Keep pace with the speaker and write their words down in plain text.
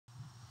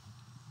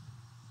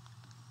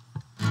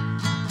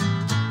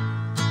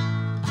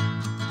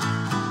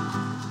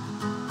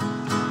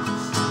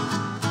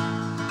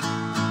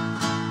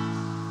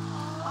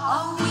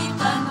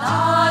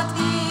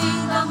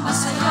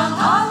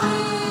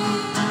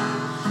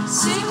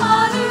Si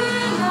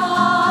Maria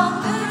ang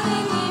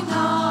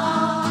Virgina,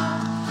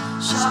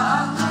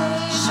 siya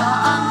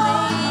ang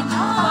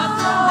Reyna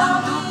ng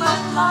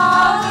lupa't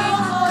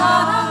langit,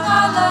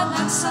 karangalan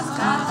ng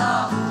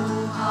sangkatauhan.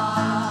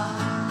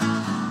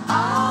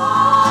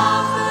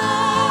 Ave,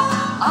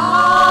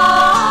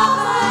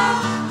 Ave,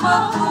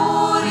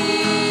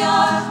 magpuri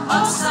at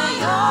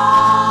magsaya.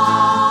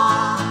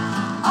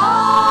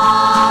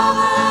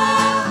 Ave,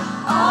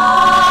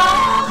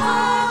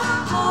 Ave,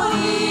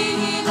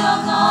 purihin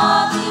ang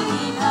ating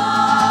ina.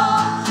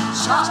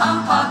 Siya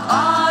ang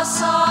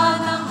pag-asa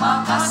ng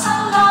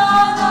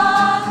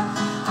makasalanan,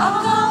 ang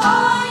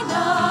gabay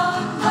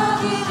ng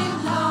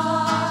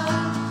naririnlan.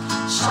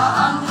 Siya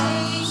ang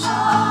Reyna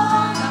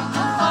ng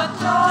lupa't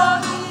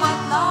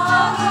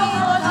langit,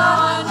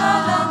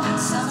 karangalan ng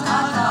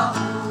sangkatauhan.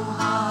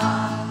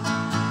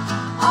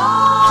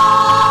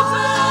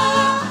 Ave,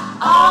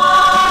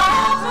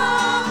 Ave,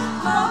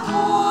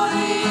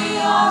 magpuri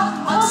at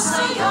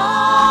magsaya.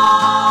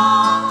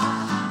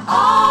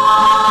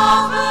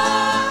 Ave,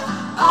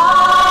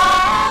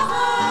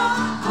 Ave,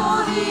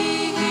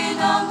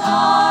 purihin ang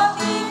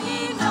ating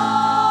ina.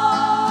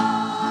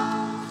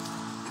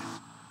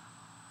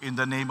 In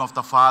the name of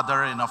the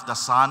Father, and of the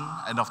Son,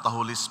 and of the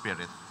Holy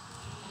Spirit.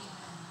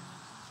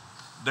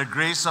 The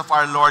grace of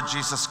our Lord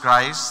Jesus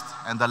Christ,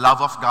 and the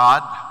love of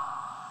God,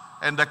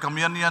 and the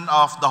communion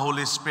of the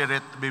Holy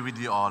Spirit be with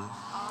you all.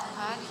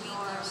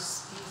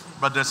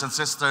 Brothers and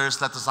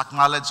sisters, let us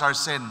acknowledge our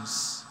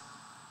sins,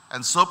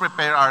 and so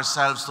prepare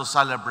ourselves to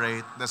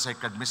celebrate the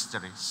sacred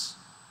mysteries.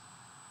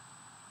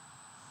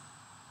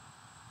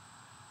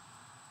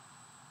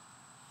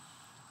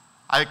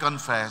 I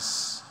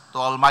confess to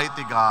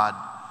Almighty God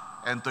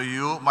and to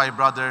you, my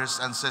brothers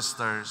and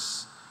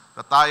sisters,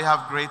 that I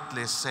have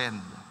greatly sinned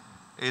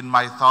in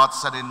my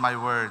thoughts and in my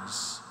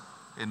words,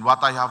 in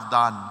what I have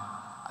done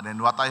and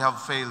in what I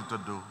have failed to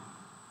do,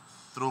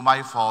 through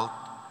my fault,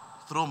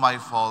 through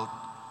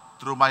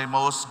my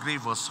most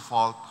grievous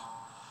fault.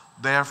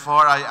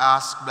 Therefore I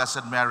ask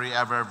Blessed Mary,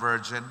 ever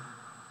Virgin,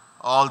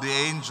 all the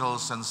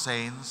angels and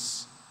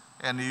saints,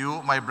 and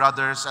you, my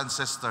brothers and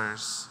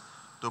sisters,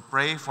 to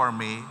pray for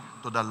me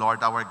to the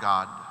Lord our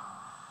God.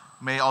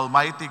 May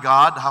Almighty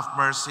God have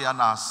mercy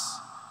on us,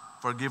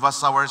 forgive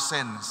us our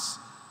sins,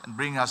 and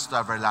bring us to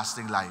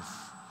everlasting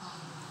life.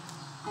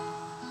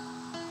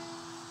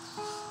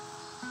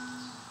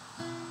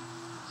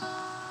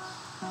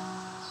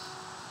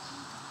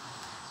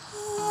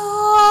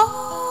 Lord,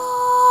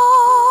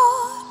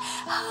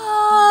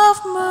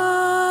 have mercy.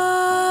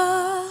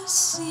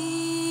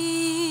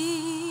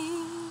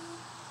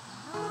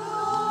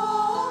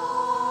 Lord,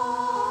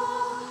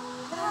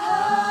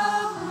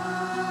 have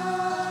mercy.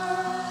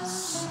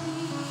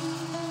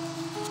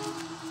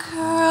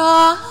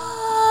 Christ,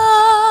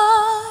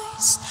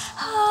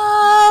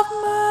 have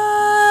mercy.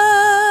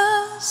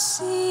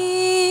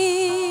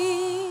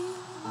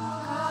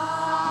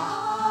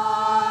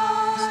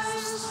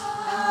 Christ,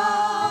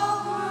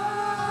 have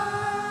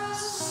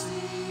mercy.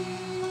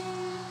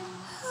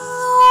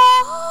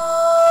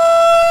 Lord,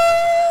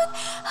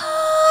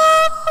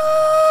 have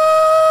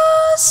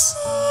mercy.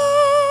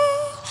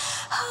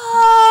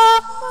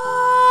 Have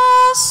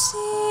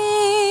mercy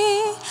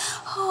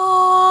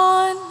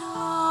on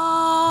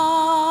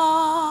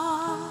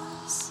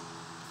us.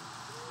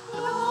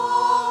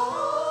 Lord,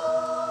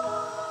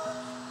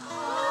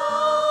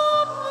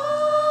 have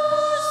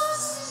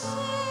mercy.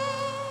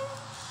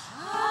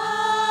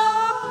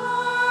 Have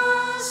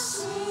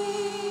mercy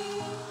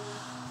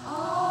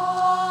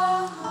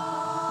on us.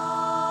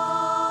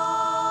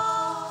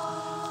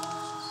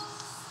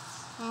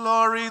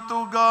 Glory to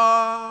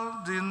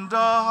God in the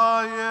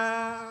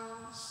highest.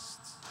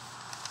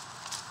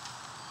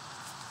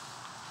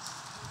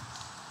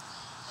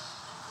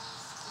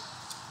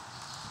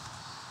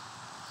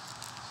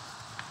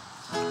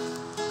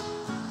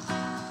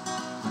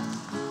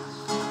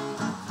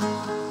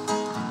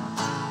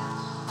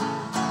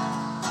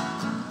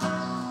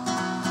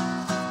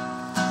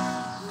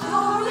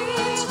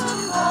 Glory to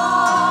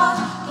God,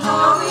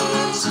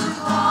 glory to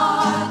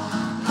God,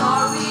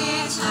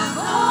 glory to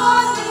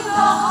God in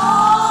the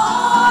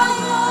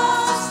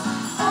highest,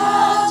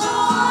 and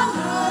on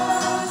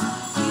earth,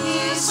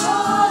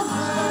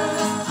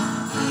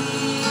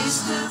 peace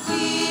to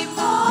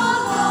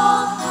people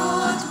of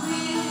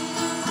goodwill.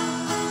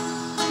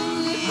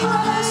 We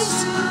praise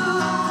you,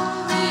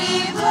 we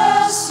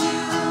bless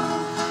you,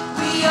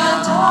 we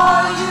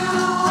adore you,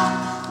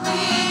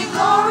 we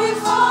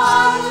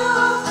glorify you,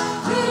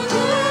 we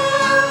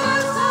give you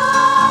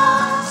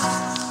thanks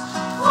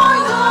for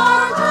your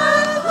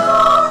great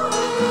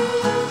glory,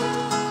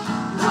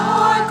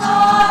 Lord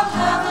God,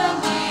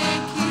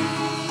 heavenly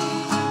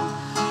King,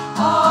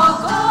 oh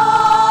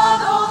God,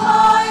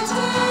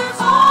 Almighty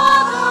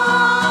Father.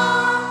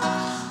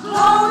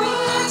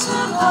 Glory to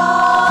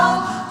God,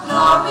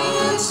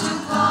 glory to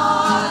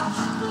God,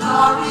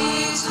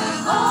 glory to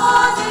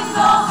God in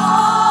the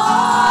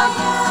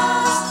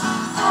highest,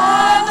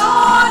 and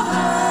on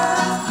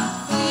earth,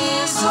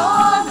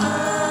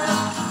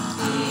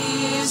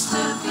 peace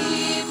to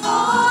people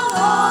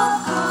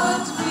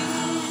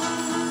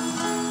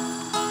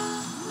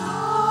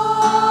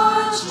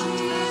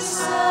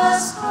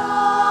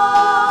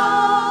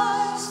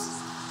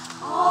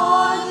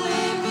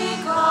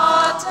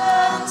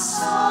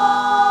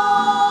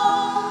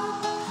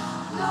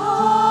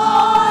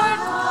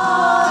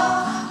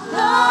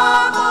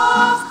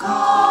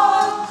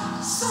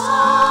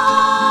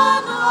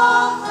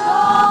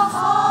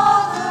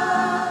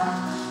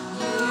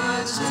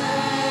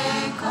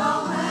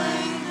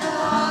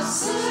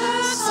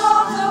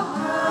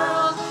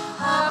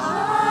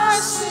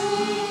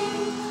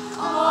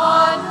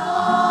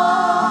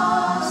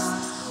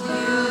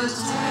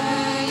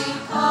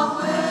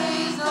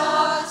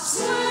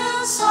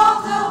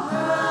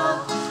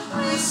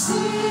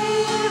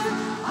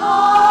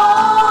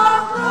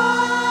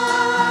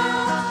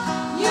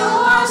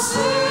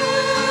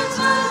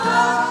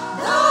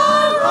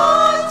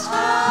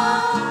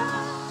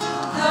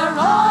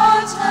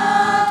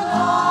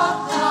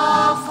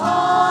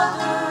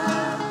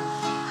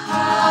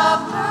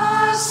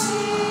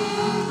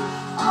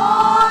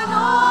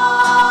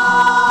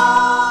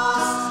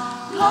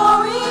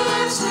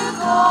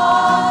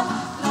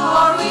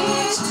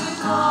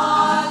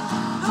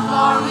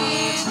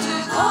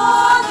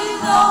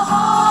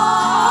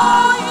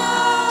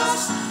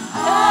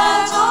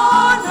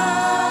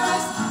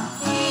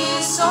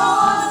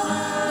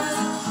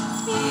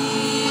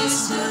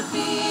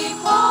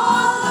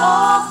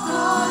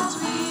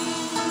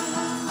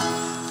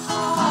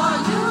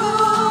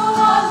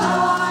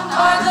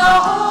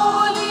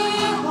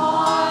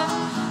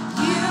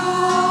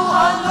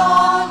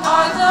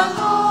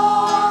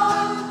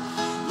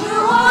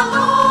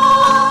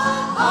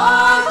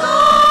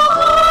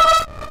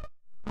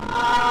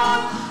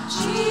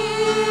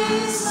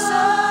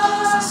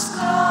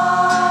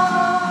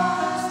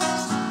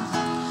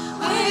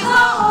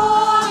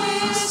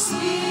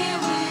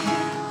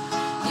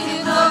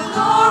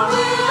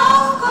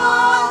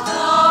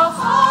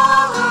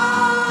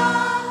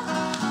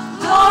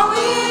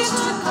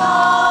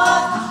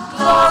God,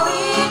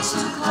 glory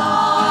to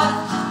God,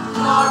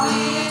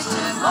 glory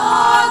to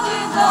God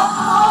in the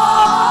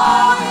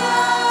highest,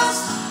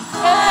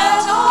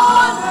 and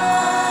on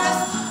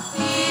earth,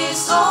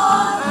 peace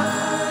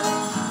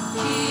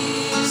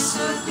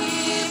to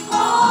people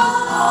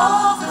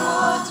of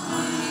good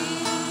will.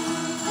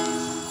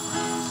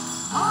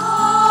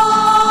 Amen.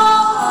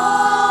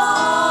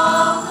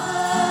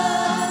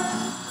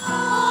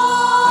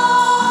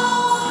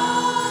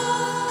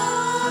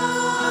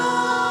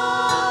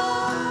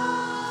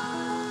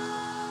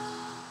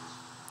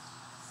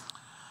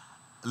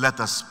 Let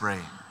us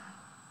pray.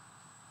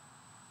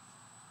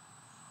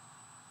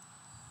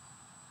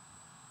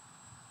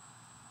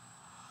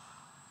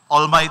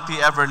 Almighty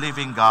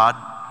ever-living God,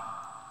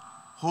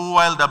 who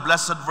while the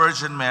Blessed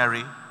Virgin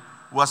Mary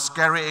was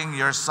carrying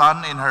your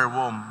Son in her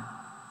womb,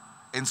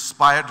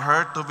 inspired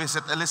her to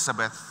visit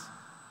Elizabeth,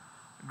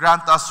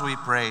 grant us, we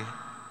pray,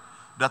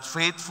 that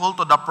faithful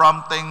to the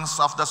promptings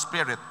of the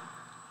Spirit,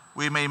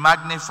 we may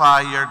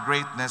magnify your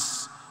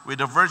greatness with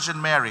the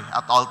Virgin Mary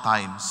at all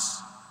times.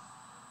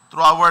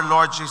 Through our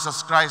Lord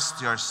Jesus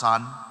Christ, your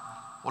Son,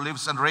 who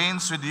lives and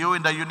reigns with you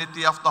in the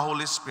unity of the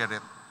Holy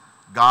Spirit,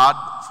 God,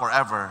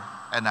 forever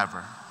and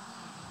ever.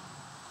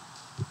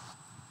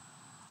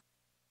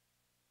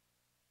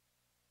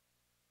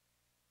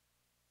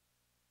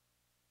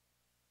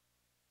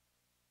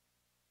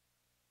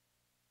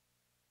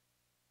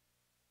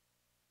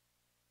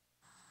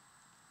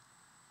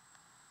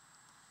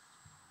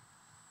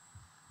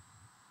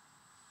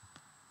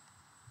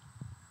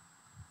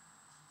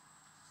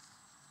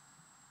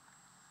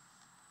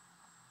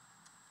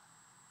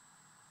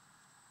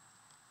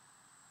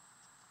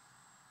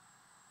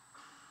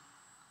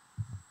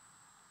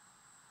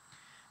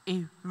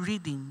 A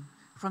reading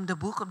from the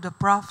book of the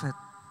prophet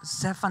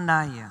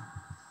Zephaniah.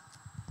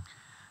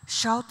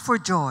 Shout for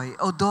joy,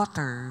 O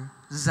daughter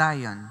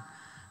Zion.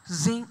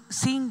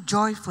 Sing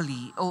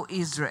joyfully, O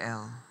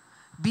Israel.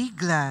 Be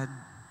glad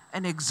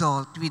and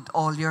exult with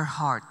all your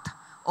heart,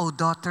 O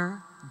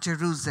daughter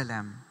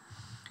Jerusalem.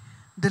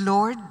 The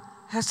Lord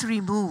has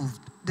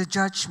removed the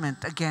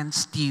judgment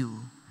against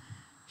you.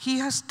 He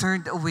has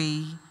turned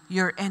away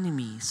your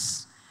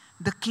enemies.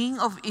 The King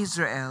of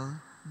Israel,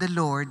 the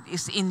Lord,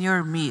 is in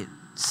your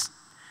midst.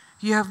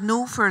 You have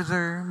no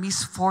further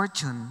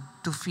misfortune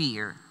to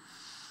fear.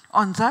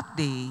 On that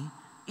day,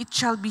 it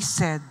shall be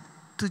said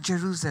to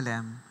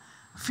Jerusalem,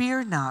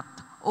 fear not,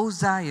 O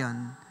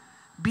Zion,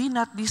 be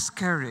not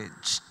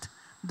discouraged.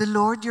 The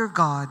Lord your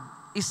God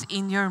is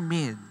in your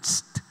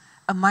midst,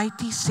 a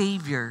mighty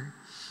Savior.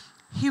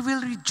 He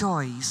will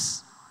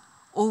rejoice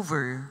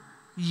over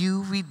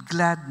you with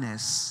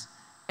gladness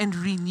and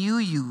renew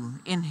you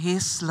in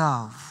his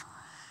love.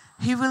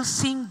 He will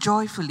sing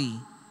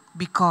joyfully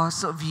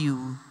because of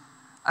you,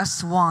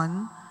 as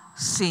one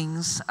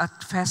sings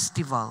at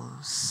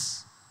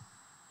festivals.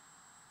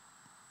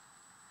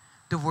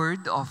 The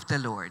word of the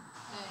Lord.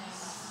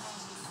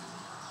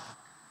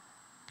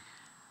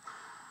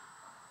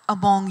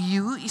 Among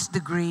you is the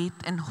great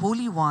and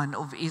holy one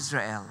of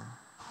Israel.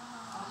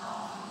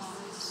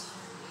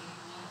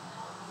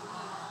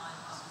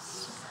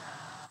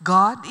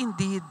 God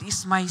indeed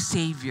is my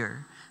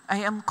Savior. I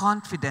am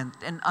confident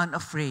and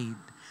unafraid.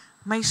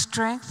 My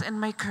strength and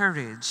my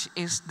courage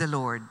is the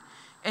Lord,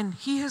 and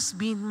he has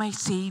been my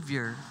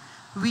Savior.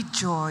 With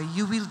joy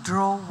you will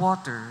draw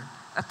water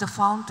at the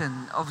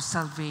fountain of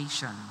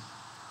salvation.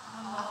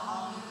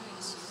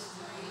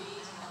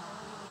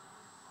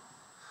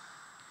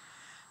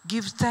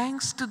 Give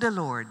thanks to the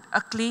Lord,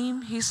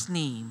 acclaim his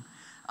name.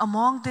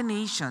 Among the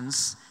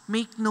nations,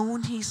 make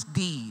known his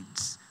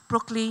deeds.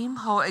 Proclaim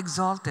how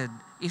exalted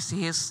is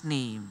his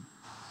name.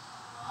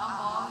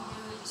 Among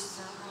you is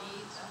the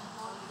great and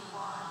holy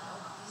one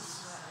of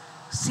Israel.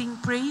 Sing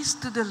praise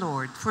to the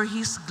Lord for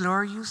his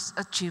glorious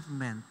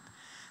achievement.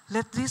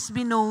 Let this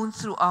be known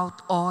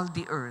throughout all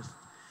the earth.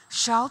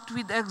 Shout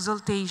with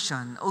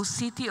exultation, O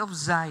city of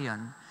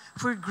Zion,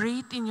 for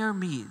great in your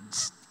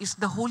midst is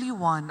the Holy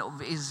One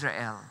of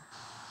Israel.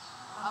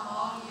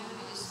 Among you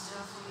is the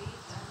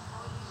great and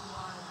holy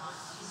one of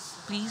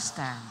Israel. Please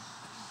stand.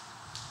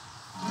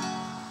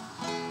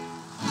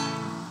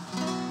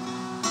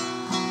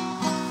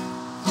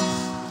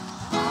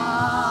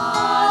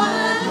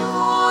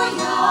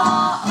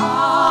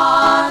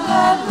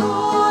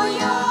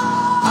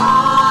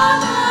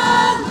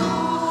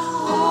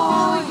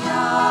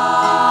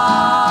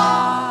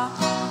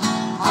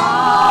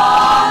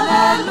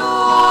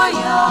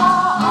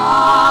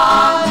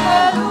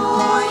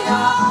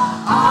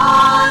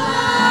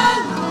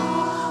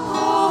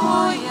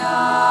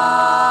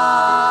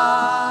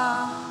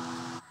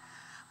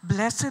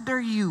 Blessed are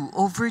you,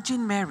 O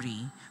Virgin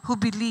Mary, who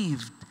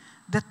believed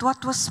that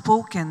what was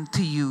spoken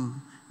to you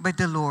by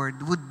the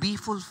Lord would be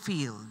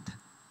fulfilled.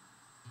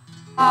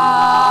 Alleluia,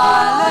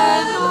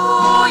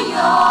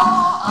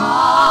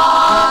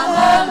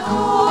 alleluia,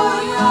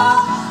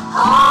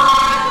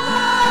 alleluia.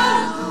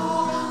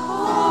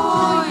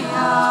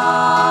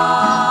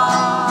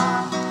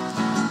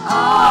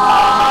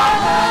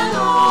 Alleluia,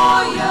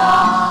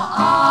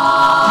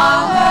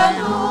 alleluia.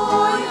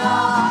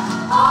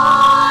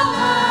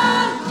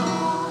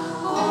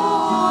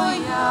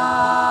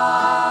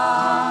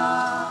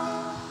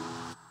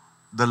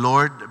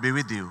 be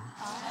with you.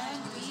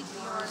 And with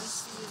your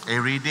spirit.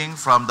 A reading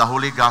from the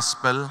Holy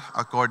Gospel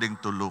according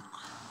to Luke.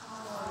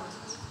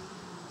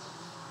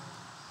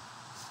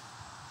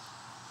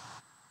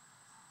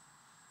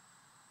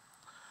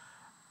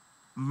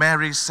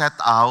 Mary set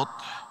out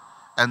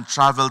and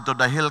traveled to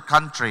the hill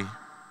country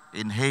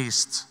in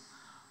haste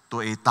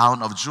to a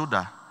town of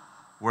Judah,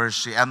 where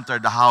she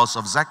entered the house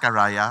of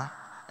Zechariah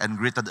and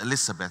greeted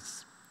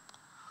Elizabeth.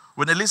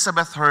 When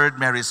Elizabeth heard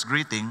Mary's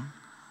greeting,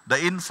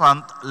 the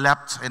infant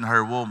leapt in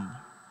her womb,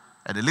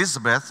 and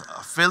Elizabeth,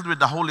 filled with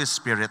the Holy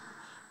Spirit,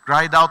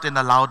 cried out in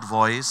a loud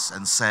voice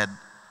and said,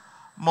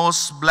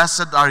 "Most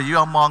blessed are you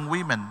among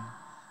women,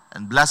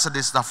 and blessed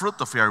is the fruit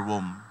of your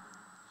womb.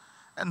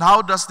 And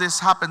how does this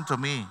happen to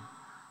me,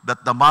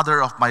 that the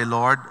mother of my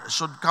Lord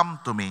should come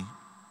to me?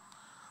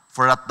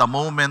 For at the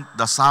moment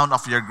the sound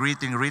of your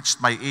greeting reached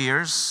my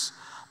ears,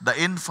 the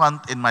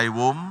infant in my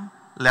womb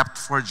leapt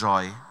for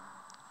joy.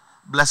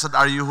 Blessed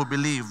are you who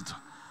believed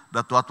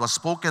that what was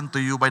spoken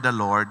to you by the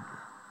Lord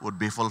would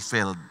be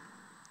fulfilled."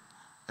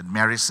 And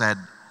Mary said,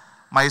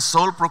 "My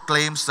soul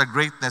proclaims the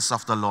greatness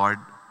of the Lord.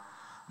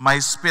 My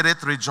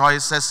spirit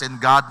rejoices in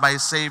God my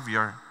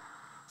Savior,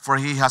 for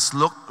he has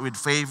looked with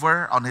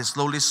favor on his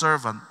lowly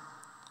servant.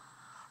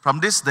 From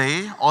this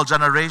day, all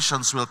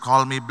generations will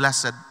call me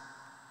blessed.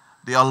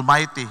 The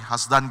Almighty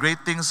has done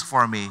great things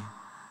for me,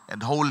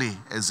 and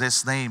holy is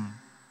his name.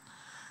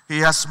 He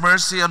has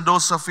mercy on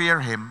those who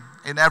fear him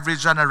in every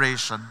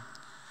generation.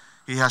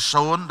 He has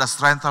shown the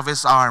strength of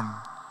his arm.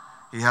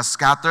 He has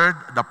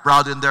scattered the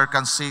proud in their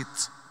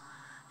conceit.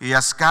 He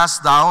has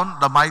cast down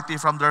the mighty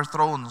from their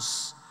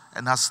thrones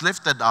and has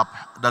lifted up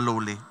the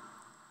lowly.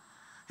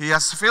 He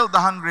has filled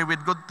the hungry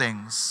with good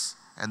things,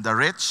 and the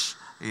rich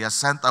he has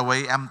sent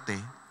away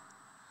empty.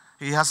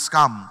 He has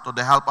come to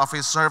the help of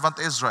his servant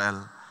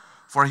Israel,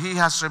 for he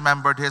has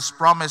remembered his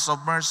promise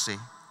of mercy,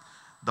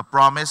 the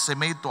promise he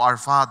made to our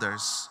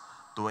fathers,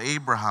 to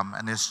Abraham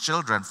and his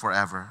children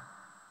forever."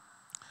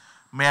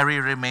 Mary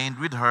remained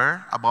with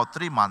her about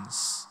 3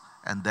 months,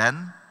 and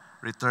then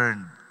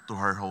returned to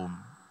her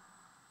home.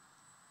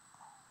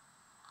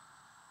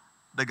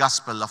 The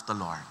Gospel of the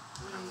Lord.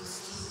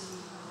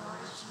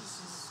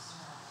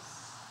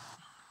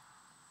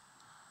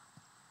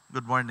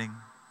 Good morning.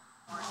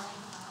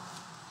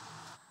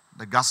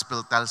 The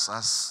Gospel tells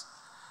us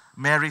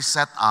Mary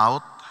set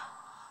out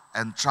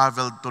and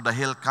traveled to the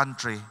hill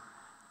country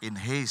in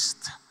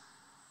haste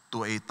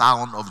to a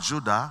town of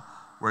Judah,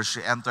 where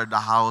she entered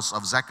the house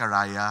of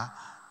Zechariah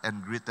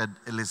and greeted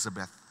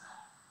Elizabeth.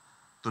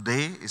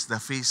 Today is the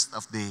feast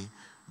of the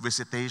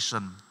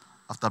Visitation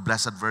of the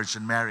Blessed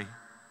Virgin Mary.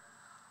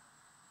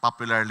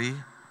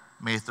 Popularly,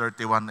 May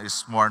 31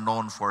 is more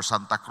known for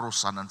Santa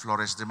Cruz and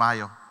Flores de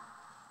Mayo.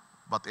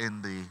 But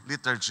in the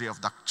liturgy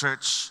of the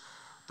Church,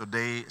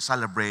 today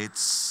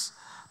celebrates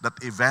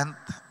that event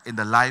in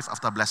the life of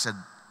the Blessed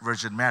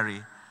Virgin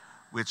Mary,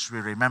 which we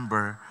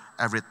remember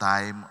every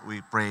time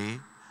we pray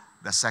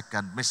the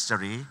second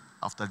mystery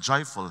of the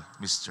joyful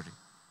mystery.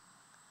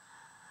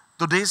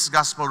 Today's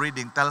gospel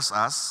reading tells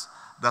us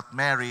that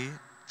Mary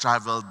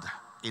traveled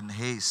in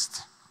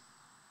haste.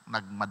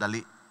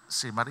 Nagmadali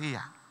si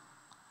Maria.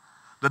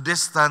 The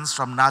distance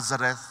from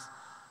Nazareth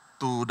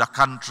to the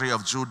country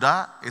of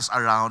Judah is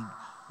around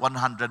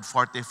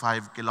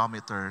 145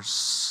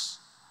 kilometers.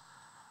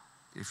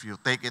 If you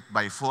take it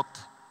by foot,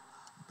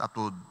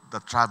 the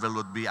travel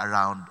would be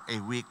around a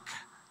week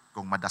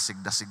kung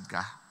madasig-dasig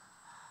ka.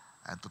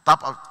 And to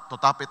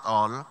top it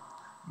all,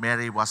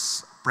 Mary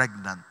was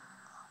pregnant.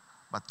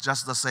 But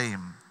just the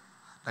same,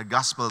 the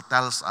gospel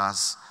tells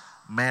us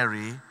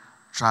Mary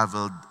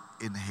traveled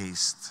in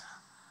haste.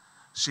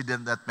 She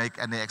did not make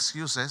any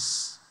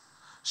excuses.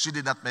 She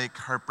did not make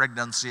her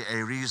pregnancy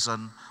a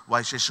reason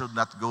why she should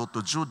not go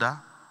to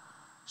Judah.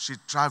 She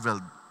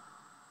traveled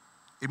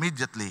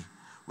immediately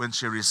when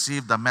she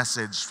received the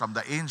message from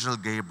the angel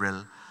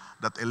Gabriel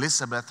that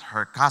Elizabeth,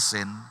 her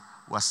cousin,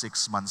 was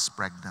 6 months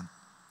pregnant.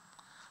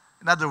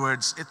 In other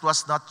words, it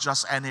was not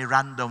just any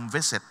random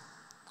visit.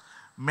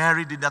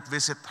 Mary did not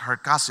visit her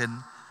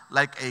cousin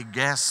like a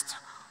guest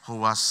who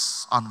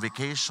was on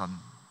vacation.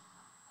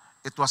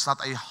 It was not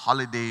a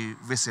holiday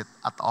visit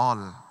at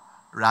all.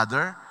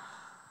 Rather,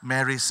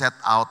 Mary set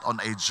out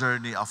on a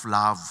journey of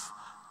love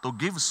to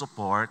give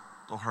support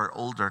to her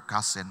older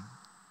cousin.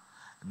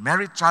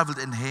 Mary traveled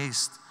in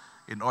haste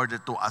in order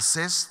to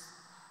assist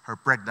her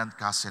pregnant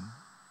cousin.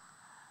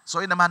 So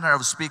in a manner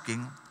of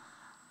speaking,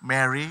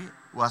 Mary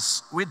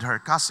was with her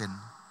cousin.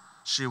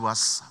 She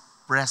was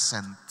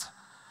present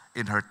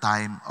in her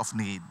time of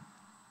need.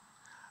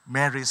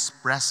 Mary's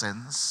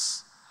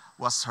presence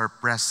was her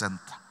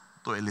present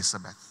to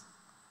Elizabeth.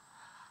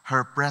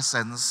 Her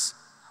presence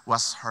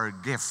was her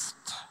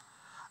gift.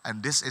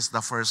 And this is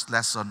the first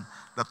lesson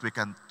that we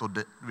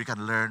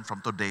can learn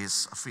from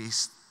today's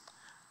feast.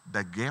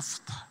 The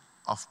gift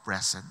of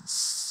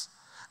presence.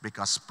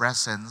 Because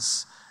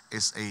presence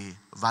is a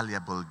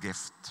valuable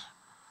gift.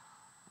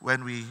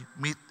 When we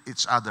meet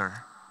each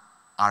other,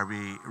 are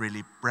we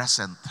really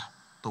present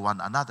to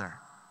one another?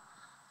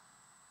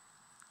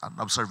 An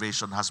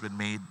observation has been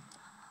made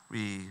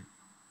We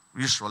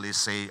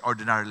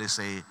ordinarily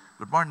say,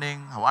 good morning,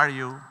 how are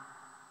you?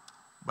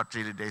 But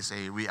really they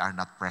say, we are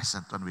not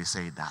present when we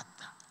say that.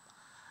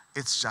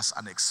 It's just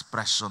an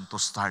expression to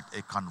start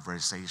a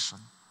conversation.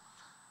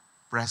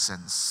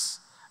 Presence,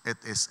 it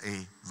is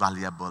a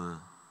valuable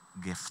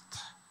gift.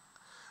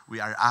 We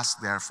are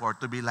asked, therefore,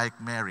 to be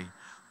like Mary,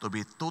 to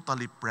be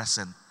totally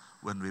present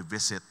when we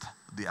visit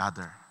the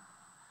other.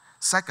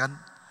 Second,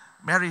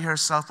 Mary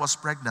herself was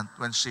pregnant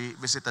when she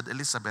visited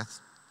Elizabeth.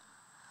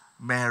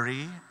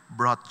 Mary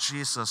brought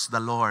Jesus, the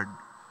Lord,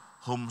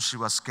 whom she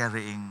was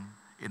carrying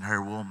in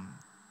her womb.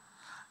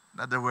 In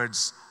other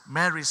words,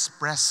 Mary's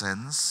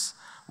presence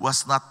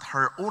was not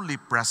her only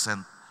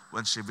present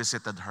when she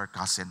visited her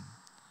cousin.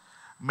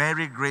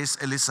 Mary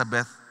graced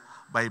Elizabeth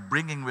by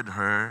bringing with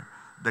her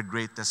the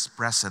greatest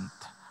present,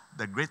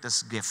 the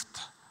greatest gift,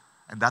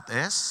 and that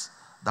is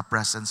the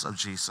presence of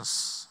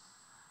Jesus.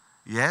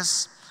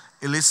 Yes,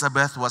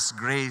 Elizabeth was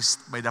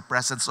graced by the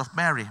presence of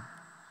Mary,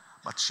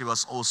 but she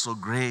was also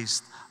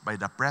graced by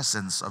the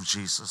presence of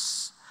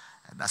Jesus.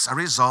 And as a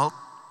result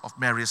of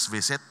Mary's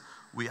visit,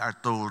 we are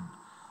told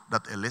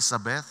that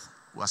Elizabeth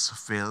was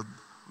filled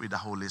with the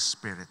Holy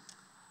Spirit.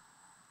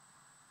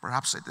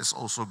 Perhaps it is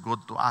also good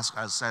to ask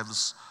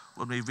ourselves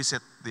when we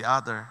visit the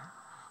other,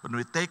 when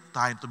we take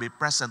time to be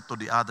present to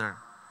the other,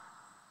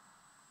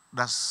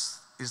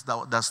 does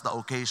the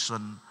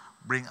occasion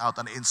bring out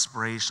an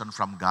inspiration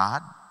from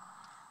God?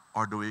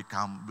 Or do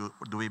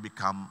we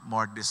become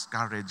more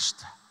discouraged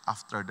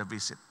after the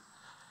visit?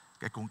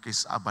 Kaya kung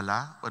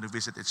abala, when we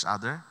visit each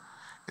other,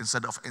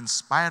 instead of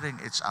inspiring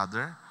each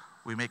other,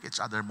 we make each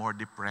other more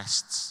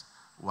depressed.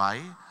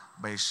 Why?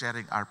 By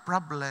sharing our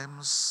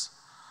problems.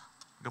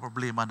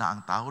 Problema na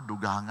ang tao,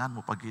 dugangan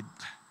mo pagid.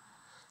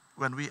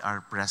 When we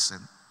are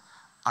present,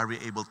 are we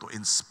able to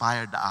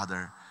inspire the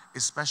other,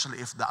 especially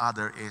if the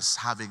other is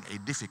having a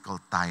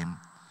difficult time?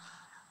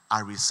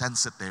 Are we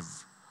sensitive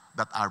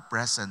that our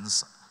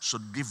presence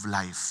should give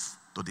life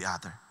to the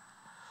other?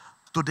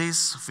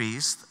 Today's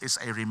feast is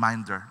a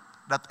reminder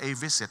that a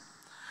visit,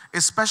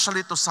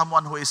 especially to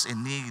someone who is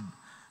in need,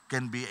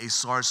 can be a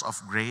source of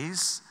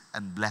grace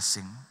and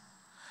blessing.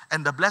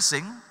 And the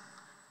blessing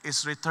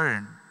is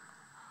returned.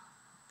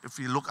 If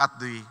you look at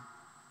the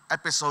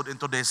episode in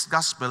today's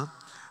gospel,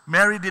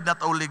 Mary did not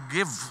only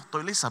give to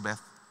Elizabeth,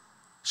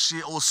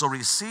 she also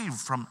received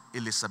from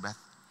Elizabeth.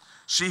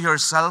 She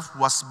herself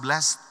was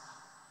blessed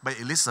by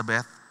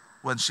Elizabeth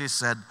when she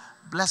said,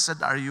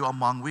 "Blessed are you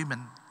among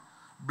women.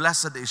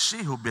 Blessed is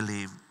she who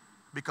believed."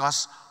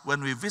 Because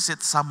when we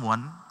visit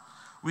someone,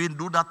 we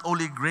do not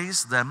only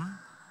grace them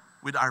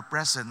with our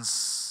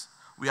presence,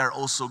 we are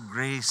also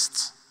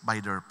graced by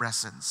their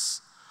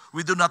presence.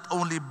 We do not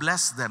only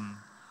bless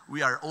them, we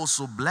are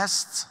also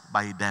blessed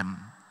by them.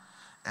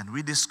 And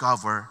we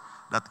discover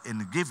that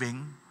in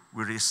giving,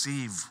 we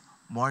receive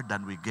more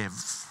than we give.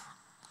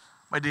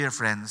 My dear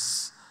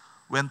friends,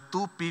 when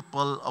two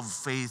people of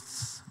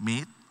faith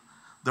meet,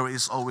 there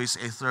is always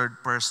a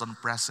third person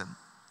present,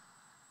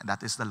 and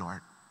that is the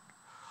Lord.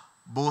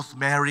 Both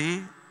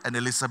Mary and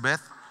Elizabeth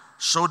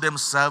show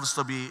themselves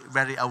to be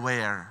very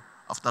aware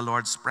of the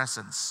Lord's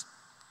presence.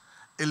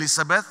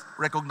 Elizabeth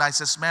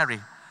recognizes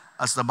Mary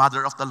as the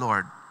mother of the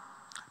Lord.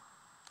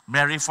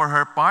 Mary, for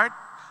her part,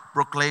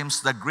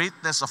 proclaims the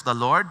greatness of the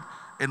Lord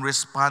in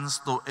response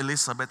to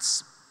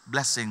Elizabeth's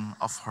blessing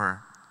of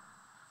her.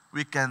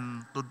 We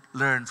can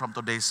learn from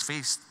today's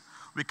feast.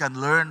 We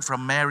can learn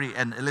from Mary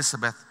and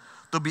Elizabeth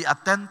to be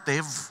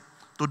attentive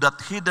to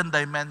that hidden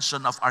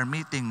dimension of our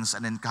meetings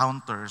and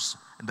encounters,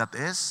 and that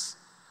is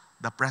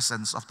the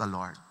presence of the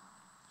Lord.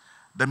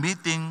 The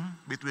meeting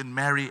between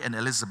Mary and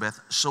Elizabeth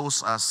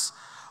shows us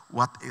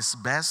what is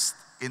best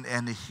in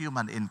any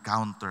human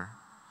encounter,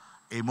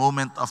 a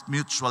moment of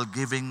mutual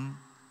giving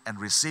and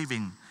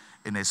receiving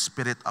in a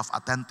spirit of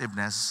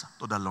attentiveness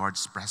to the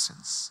Lord's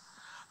presence.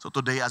 So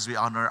today, as we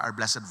honor our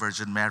Blessed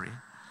Virgin Mary,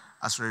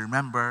 as we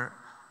remember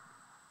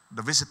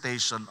the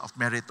visitation of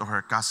Mary to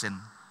her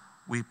cousin,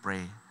 we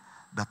pray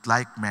that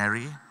like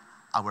Mary,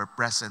 our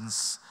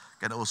presence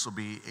can also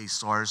be a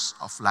source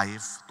of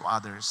life to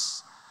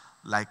others.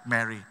 Like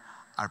Mary,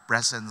 our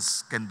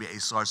presence can be a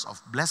source of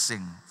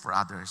blessing for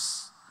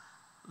others.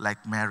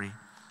 Like Mary,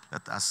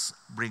 let us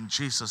bring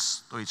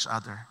Jesus to each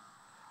other.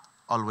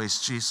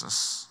 Always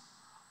Jesus,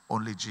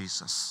 only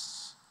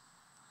Jesus.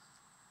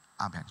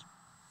 Amen.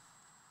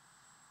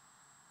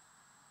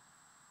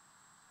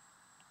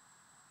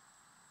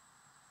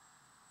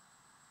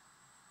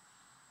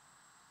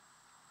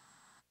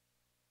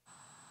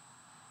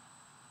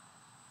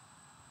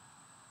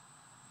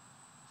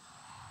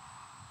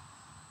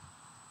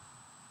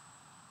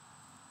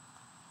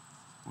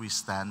 We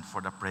stand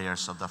for the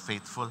prayers of the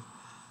faithful.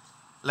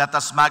 Let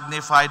us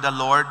magnify the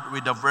Lord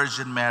with the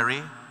Virgin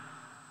Mary,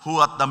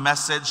 who at the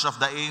message of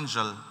the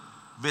angel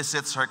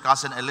visits her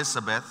cousin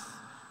Elizabeth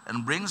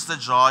and brings the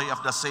joy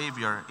of the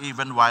Savior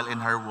even while in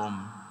her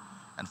womb.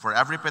 And for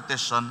every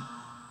petition,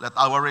 let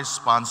our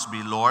response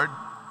be, Lord,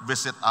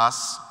 visit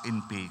us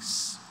in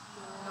peace.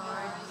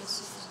 Lord,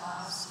 visit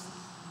us in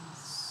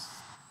peace.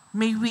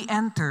 May we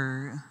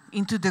enter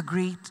into the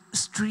great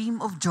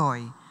stream of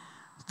joy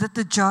that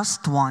the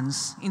just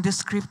ones in the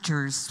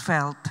scriptures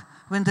felt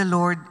when the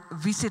Lord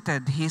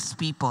visited his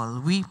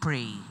people, we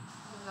pray.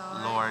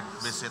 Lord,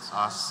 visit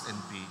us in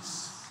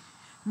peace.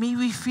 May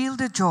we feel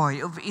the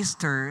joy of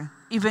Easter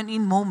even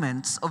in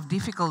moments of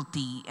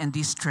difficulty and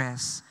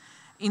distress,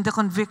 in the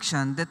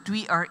conviction that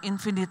we are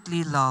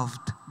infinitely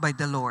loved by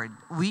the Lord,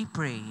 we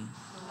pray.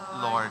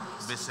 Lord,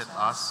 visit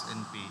us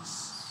in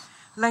peace.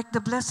 Like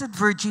the Blessed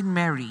Virgin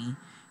Mary,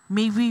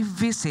 may we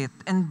visit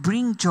and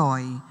bring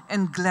joy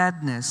and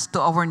gladness to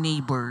our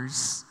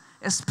neighbors,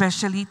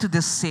 especially to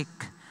the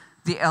sick,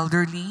 the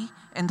elderly,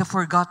 and the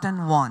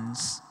forgotten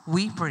ones,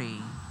 we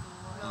pray.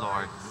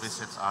 Lord,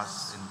 visit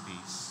us in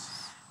peace.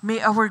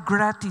 May our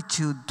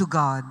gratitude to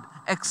God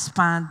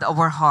expand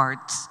our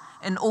hearts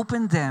and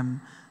open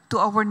them to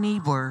our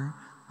neighbor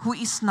who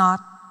is not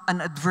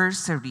an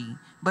adversary,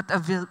 but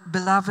a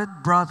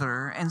beloved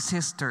brother and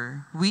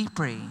sister, we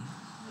pray.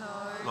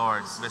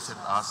 Lord, visit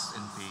us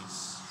in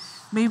peace.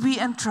 May we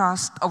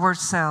entrust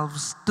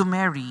ourselves to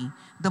Mary,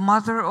 the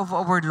Mother of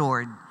our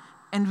Lord,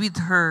 and with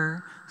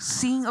her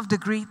sing of the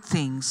great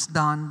things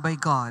done by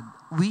God,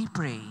 we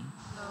pray.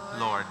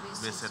 Lord,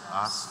 visit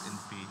us in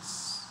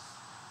peace.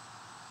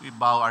 We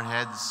bow our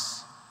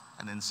heads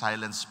and in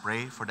silence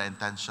pray for the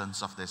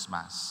intentions of this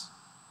Mass.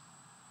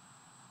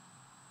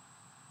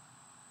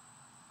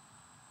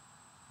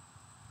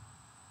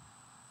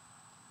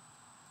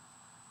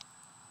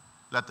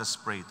 Let us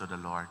pray to the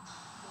Lord.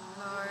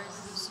 Lord,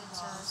 visit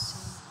us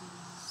in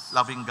peace.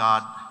 Loving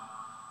God,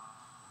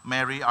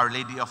 Mary, Our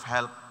Lady of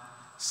Help,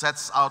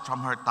 sets out from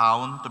her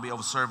town to be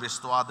of service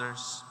to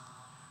others.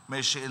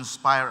 May she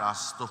inspire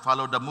us to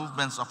follow the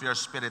movements of your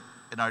Spirit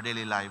in our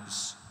daily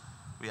lives.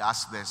 We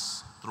ask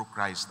this through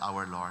Christ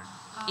our Lord.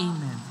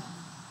 Amen.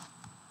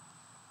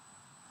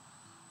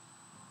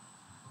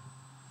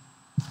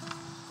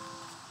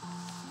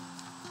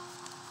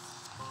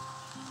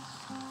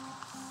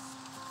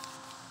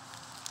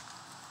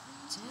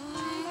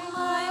 Take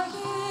my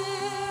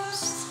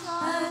gifts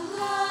and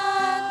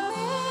let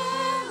me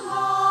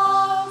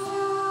love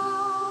you,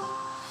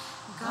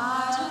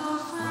 God who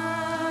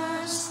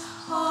first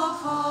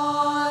of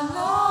all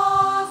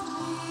loved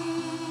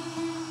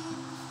me,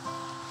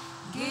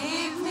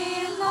 gave me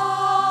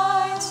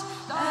light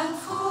and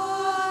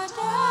food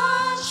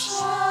and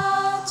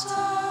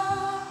shelter,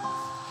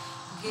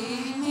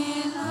 gave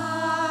me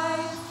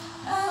life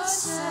and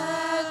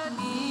set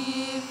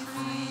me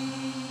free.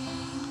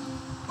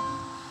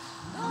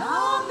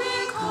 Now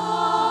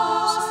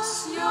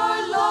because your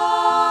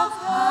love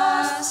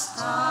has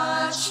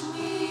touched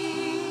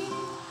me,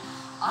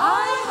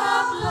 I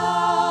have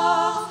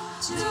love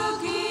to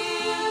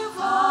give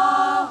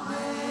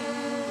away.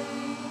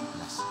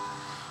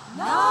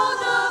 Now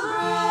the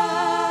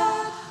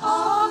bread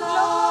of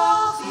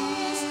love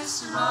is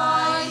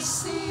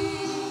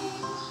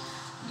rising,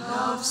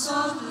 loaves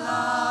of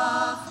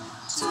love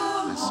to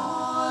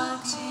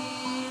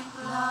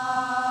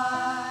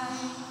multiply.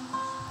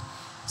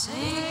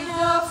 Take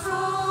the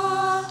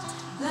fruit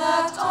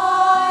that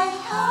I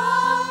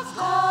have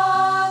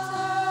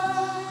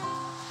gathered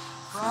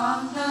from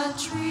the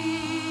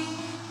tree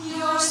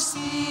your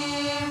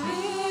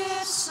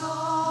Spirit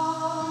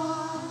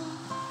sown,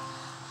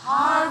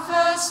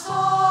 harvest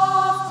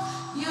of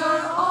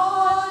your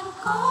own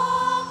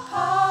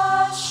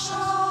compassion,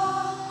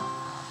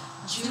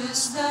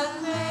 juice that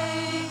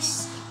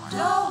makes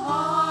the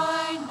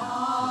wine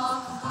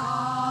of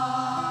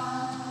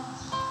God.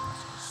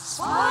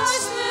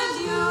 Spice with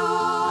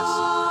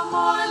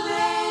humor,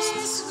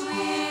 laced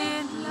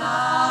with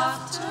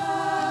laughter,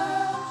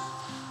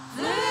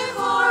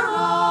 flavor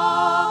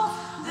of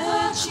the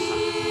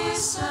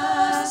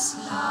Jesus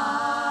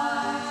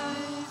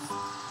life,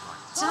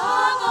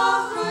 tongue of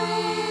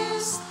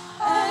grace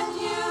and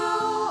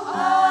new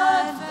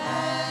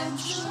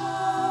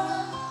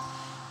adventure,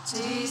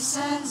 taste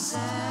and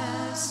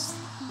zest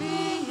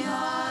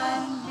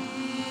beyond belief.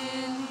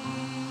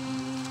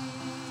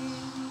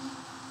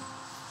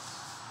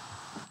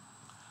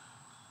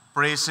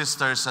 Pray,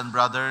 sisters and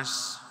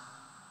brothers,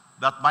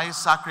 that my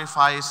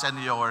sacrifice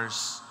and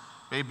yours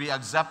may be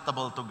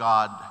acceptable to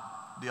God,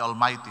 the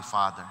Almighty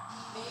Father.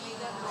 May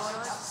the Lord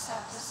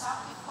accept the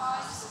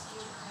sacrifice of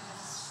your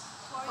hands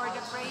for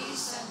the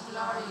praise and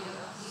glory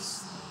of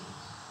his name,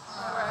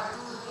 for our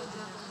good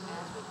and the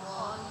good of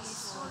all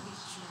his holy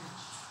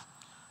church.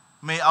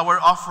 May our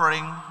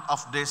offering of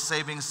this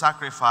saving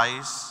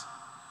sacrifice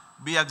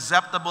be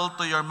acceptable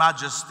to your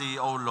majesty,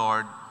 O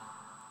Lord,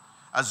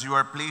 as you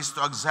are pleased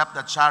to accept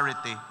the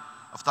charity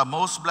of the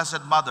most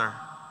blessed Mother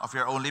of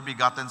your only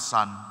begotten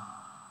Son,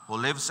 who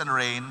lives and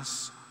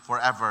reigns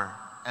forever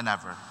and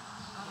ever.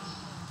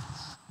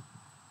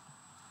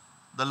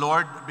 The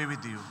Lord be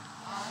with you.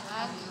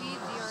 And with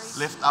yours,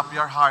 Lift up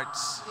your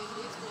hearts.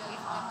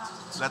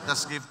 Let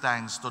us give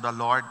thanks to the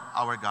Lord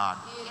our God.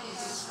 it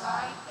is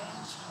right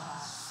and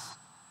just.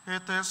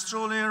 It is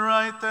truly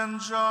right and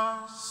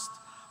just,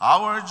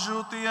 our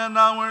duty and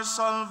our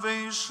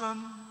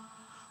salvation,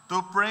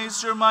 to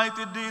praise your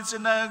mighty deeds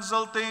in the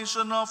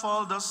exaltation of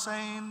all the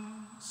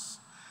saints,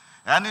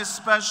 and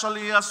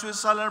especially as we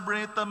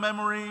celebrate the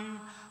memory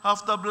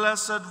of the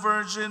Blessed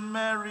Virgin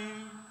Mary,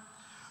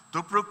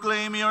 to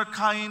proclaim your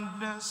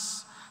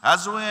kindness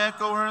as we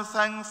echo her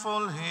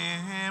thankful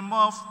hymn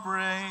of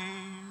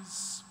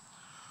praise.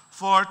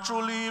 For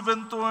truly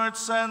even to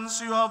earth's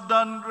sense you have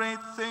done great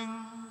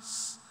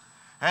things,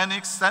 and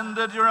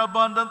extended your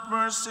abundant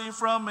mercy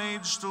from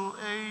age to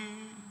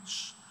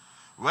age.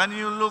 When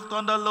you looked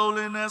on the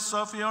lowliness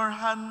of your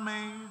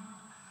handmaid,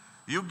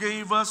 you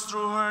gave us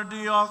through her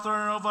the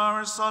author of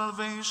our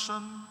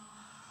salvation,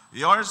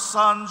 your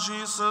Son,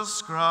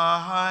 Jesus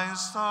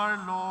Christ our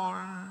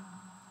Lord.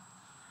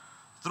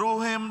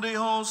 Through him the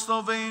host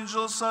of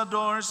angels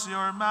adores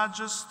your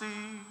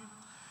majesty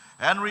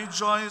and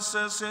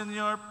rejoices in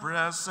your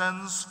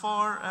presence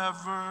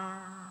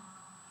forever.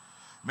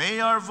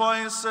 May our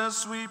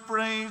voices, we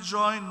pray,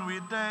 join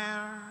with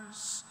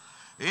theirs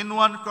in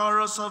one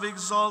chorus of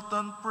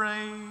exultant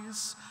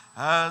praise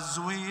as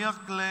we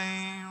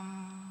acclaim.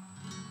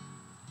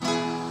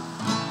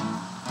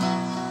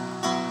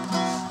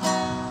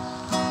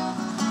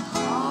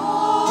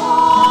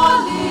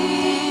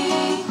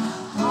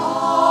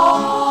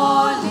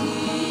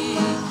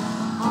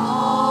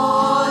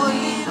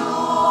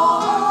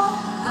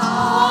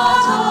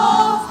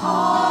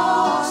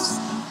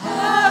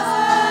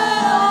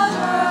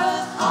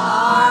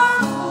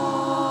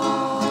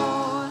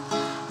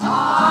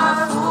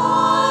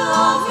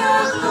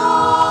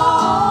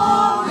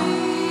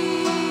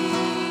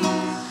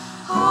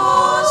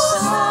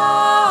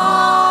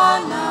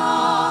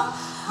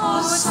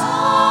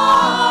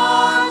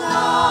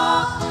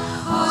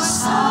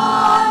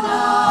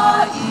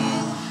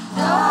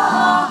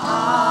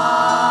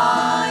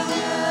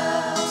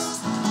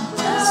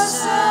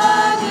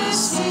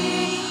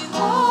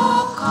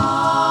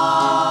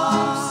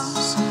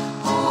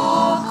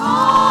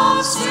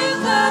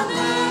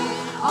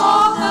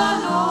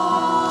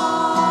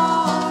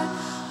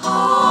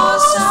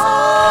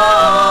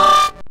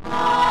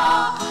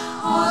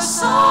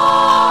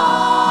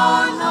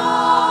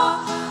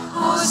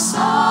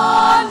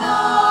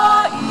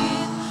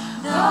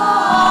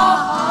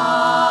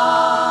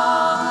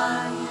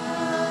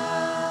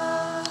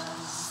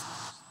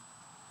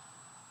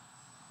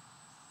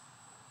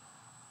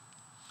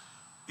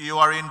 You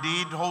are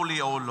indeed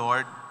holy, O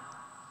Lord,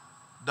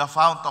 the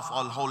fount of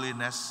all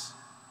holiness.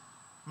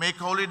 Make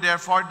holy,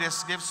 therefore,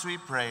 these gifts, we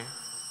pray,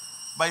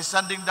 by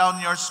sending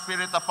down your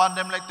Spirit upon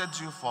them like the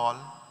dewfall,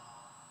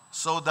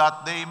 so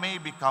that they may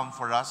become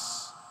for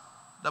us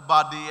the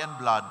body and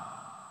blood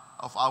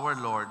of our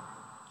Lord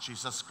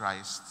Jesus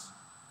Christ.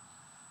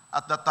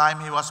 At the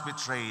time he was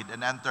betrayed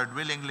and entered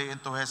willingly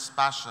into his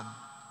passion,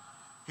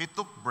 he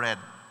took bread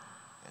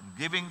and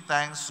giving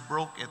thanks,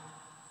 broke it,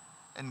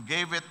 and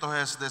gave it to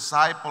his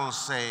disciples,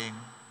 saying,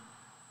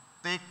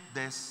 "Take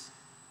this,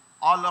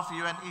 all of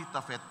you, and eat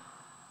of it,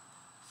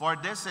 for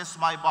this is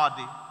my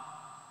body,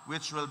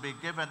 which will be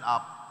given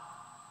up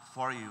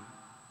for you."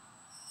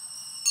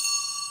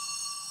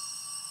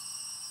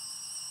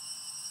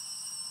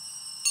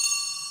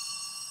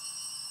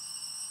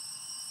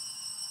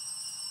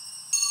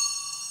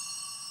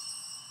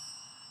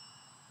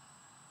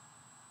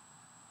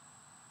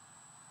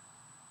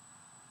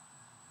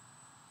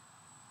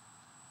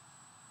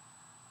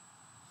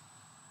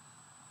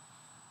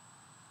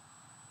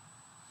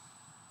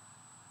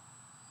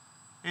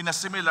 In a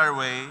similar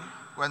way,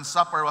 when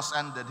supper was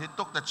ended, he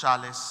took the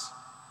chalice,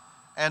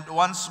 and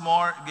once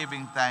more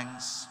giving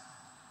thanks,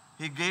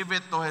 he gave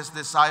it to his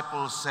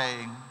disciples,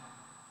 saying,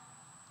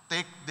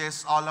 "Take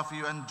this, all of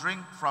you, and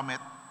drink from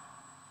it,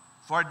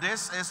 for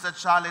this is the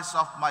chalice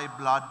of my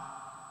blood,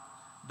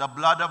 the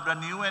blood of the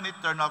new and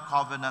eternal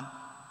covenant,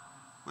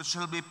 which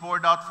will be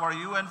poured out for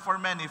you and for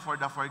many for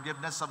the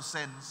forgiveness of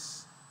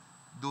sins.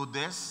 Do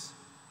this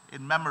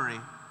in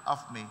memory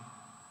of me."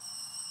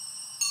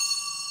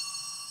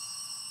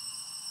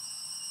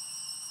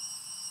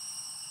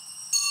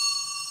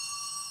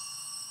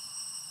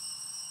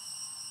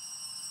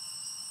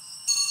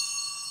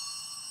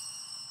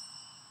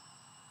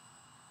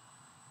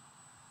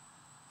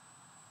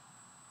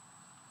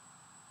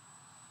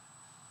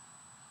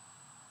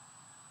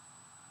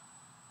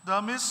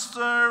 The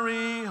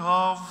mystery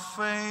of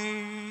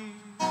faith.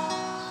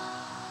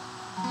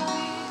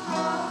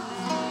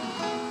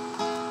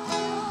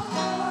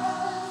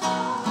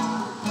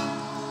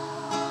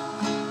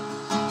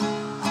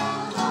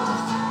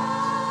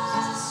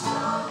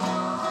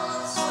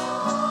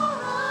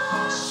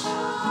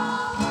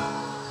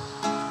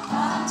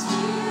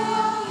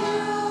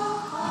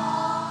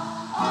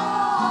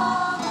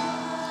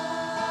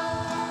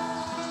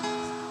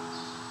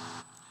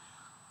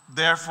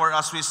 Therefore,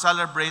 as we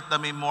celebrate the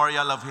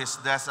memorial of his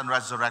death and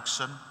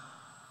resurrection,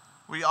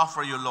 we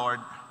offer you,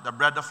 Lord, the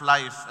bread of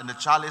life and the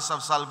chalice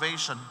of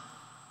salvation,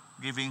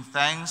 giving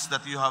thanks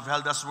that you have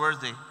held us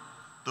worthy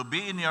to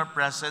be in your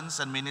presence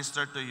and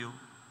minister to you.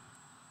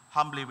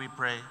 Humbly we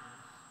pray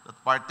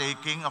that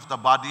partaking of the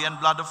body and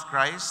blood of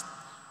Christ,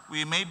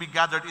 we may be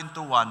gathered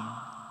into one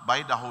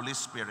by the Holy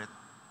Spirit.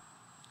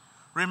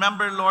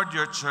 Remember, Lord,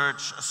 your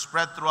church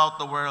spread throughout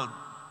the world,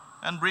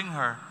 and bring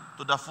her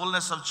to the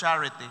fullness of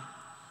charity,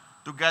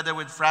 together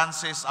with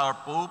Francis, our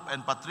Pope,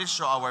 and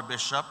Patricio, our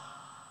Bishop,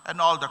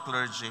 and all the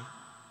clergy.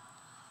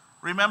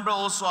 Remember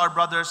also our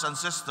brothers and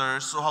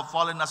sisters who have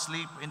fallen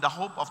asleep in the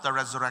hope of the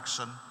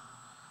resurrection,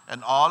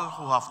 and all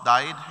who have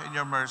died in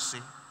your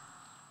mercy.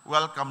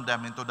 Welcome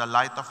them into the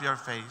light of your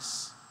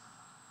face.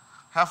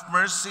 Have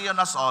mercy on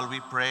us all, we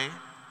pray,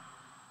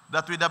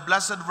 that with the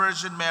Blessed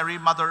Virgin Mary,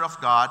 Mother of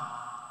God,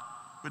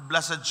 with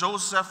Blessed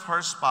Joseph,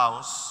 her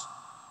spouse,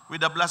 with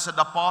the blessed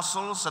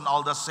apostles and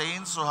all the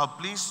saints who have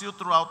pleased you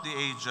throughout the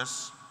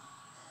ages,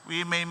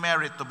 we may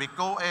merit to be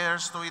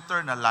co-heirs to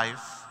eternal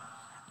life,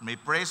 and may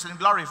praise and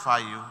glorify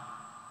you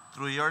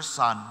through your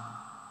Son,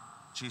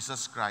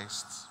 Jesus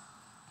Christ.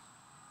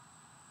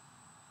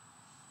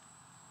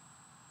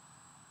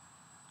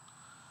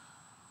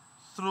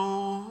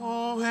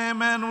 Through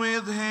him and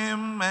with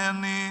him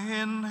and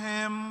in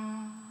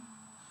him,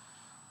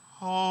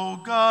 O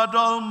God,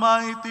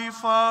 Almighty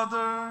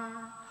Father,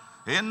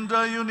 in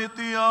the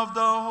unity of the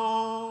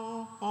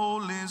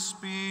Holy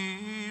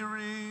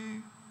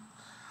Spirit,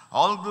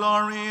 all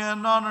glory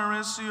and honor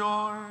is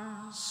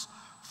yours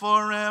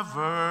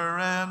forever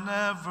and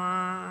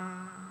ever.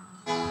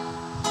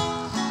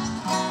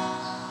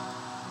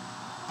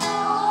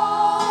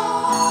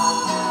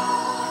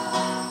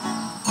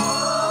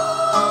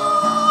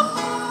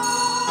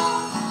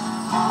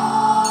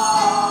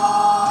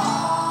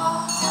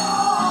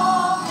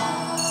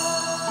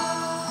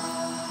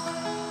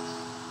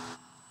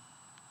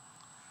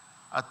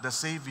 At the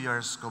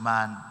Savior's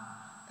command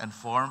and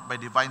formed by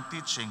divine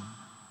teaching,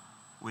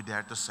 we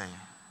dare to say,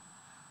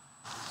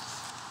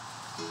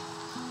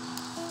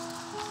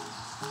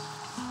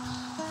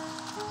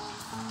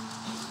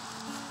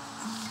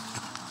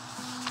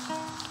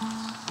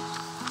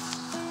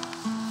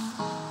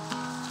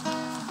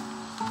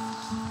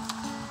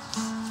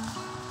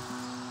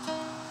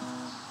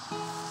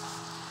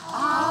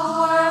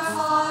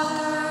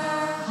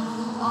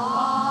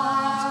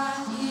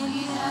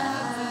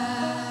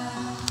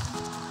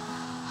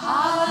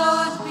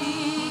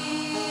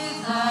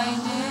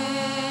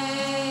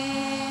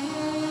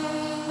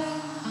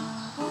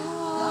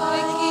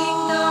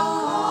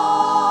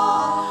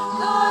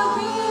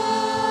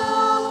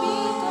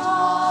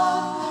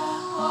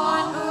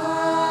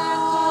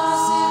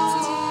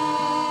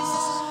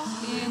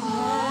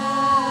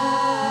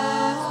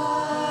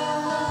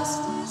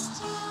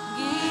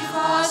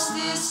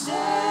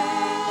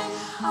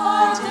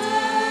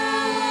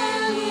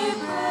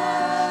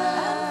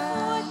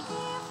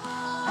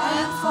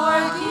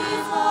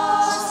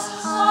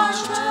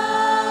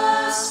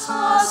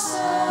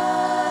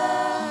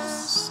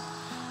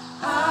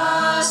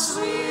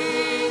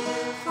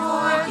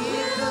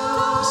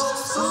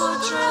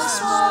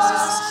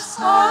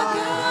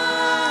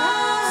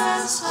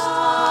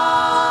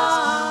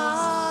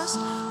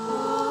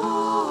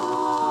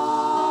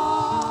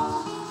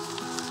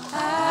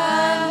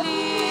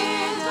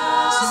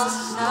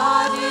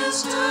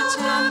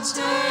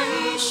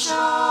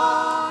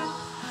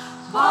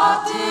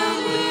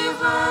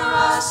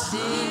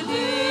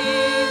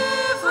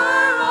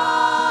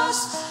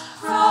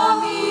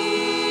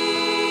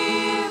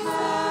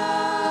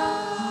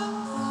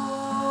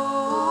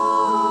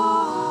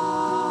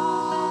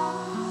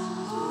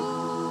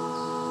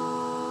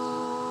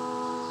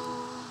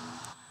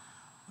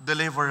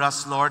 Deliver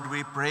us, Lord,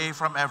 we pray,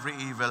 from every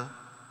evil.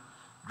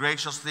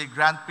 Graciously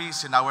grant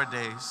peace in our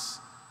days,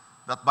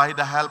 that by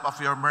the help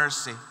of your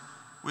mercy,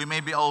 we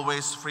may be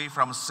always free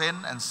from sin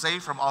and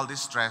safe from all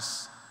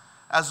distress,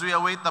 as we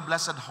await the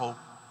blessed hope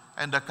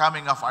and the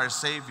coming of our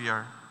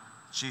Savior,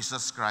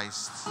 Jesus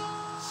Christ.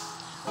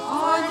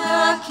 For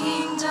the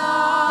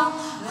kingdom,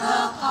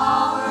 the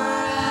power,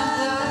 and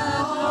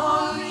the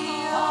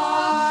glory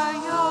are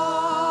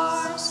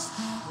yours,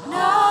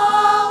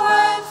 now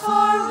and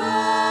forever.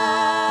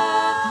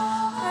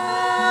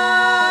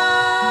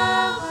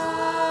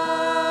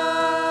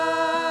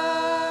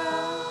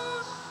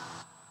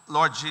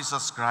 Lord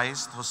Jesus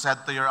Christ, who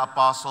said to your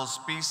apostles,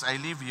 "Peace I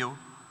leave you,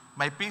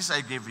 my peace I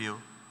give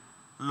you,"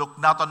 look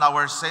not on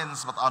our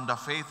sins, but on the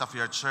faith of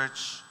your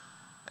church,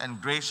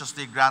 and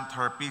graciously grant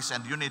her peace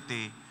and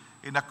unity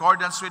in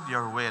accordance with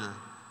your will,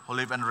 who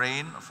live and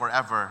reign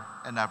forever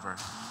and ever.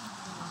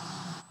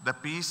 The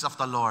peace of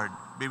the Lord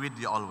be with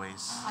you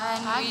always.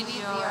 And with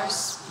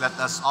yours. Let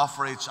us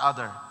offer each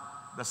other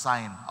the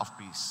sign of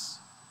peace.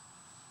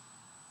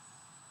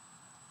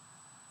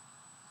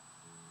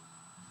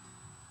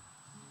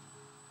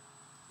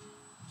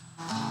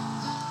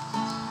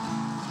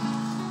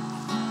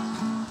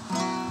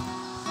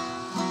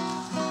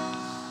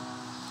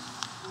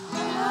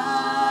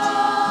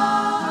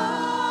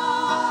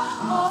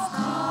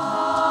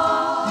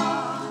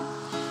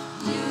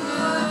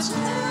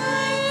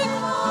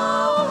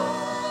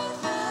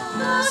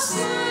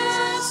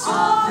 Sins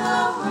of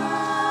the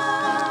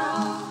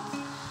world,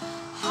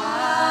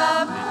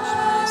 have mercy.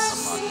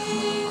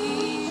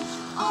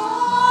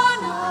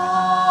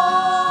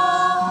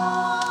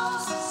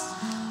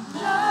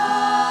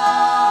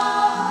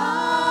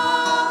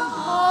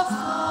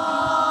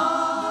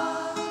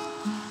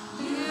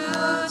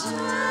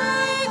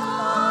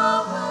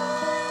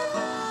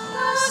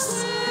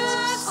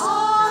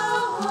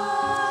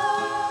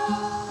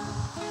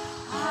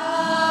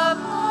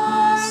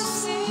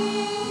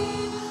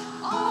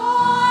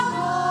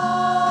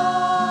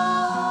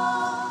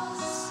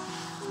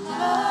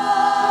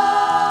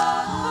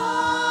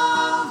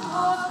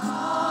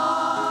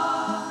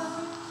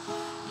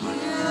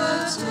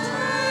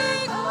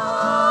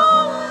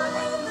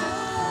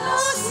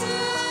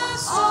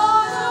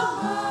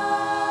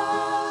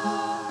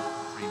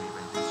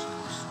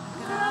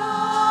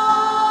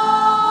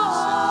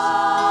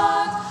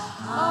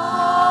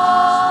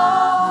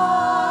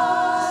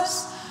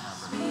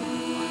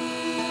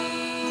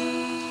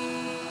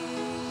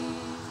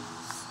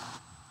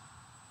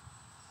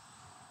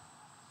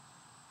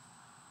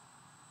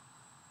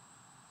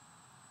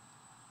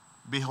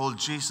 Behold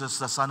Jesus,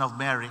 the Son of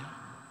Mary.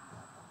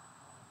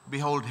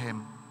 Behold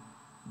him,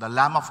 the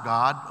Lamb of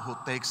God who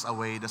takes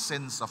away the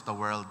sins of the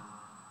world.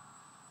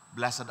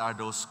 Blessed are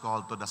those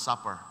called to the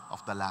supper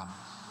of the Lamb.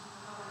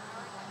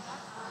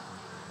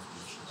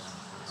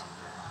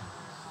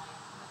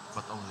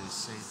 But only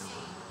say the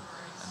word,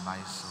 and my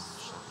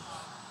soul shall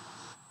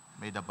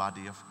live. May the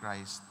body of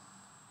Christ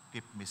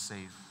keep me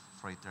safe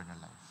for eternal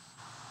life.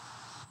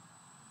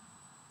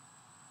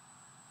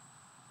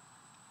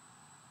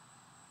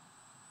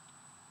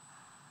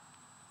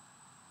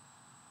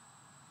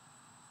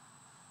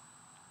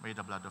 May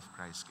the blood of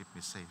Christ keep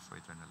me safe for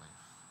eternal life.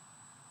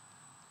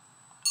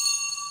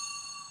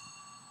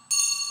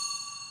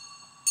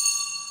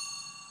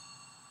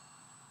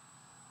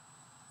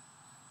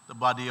 The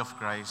body of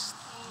Christ.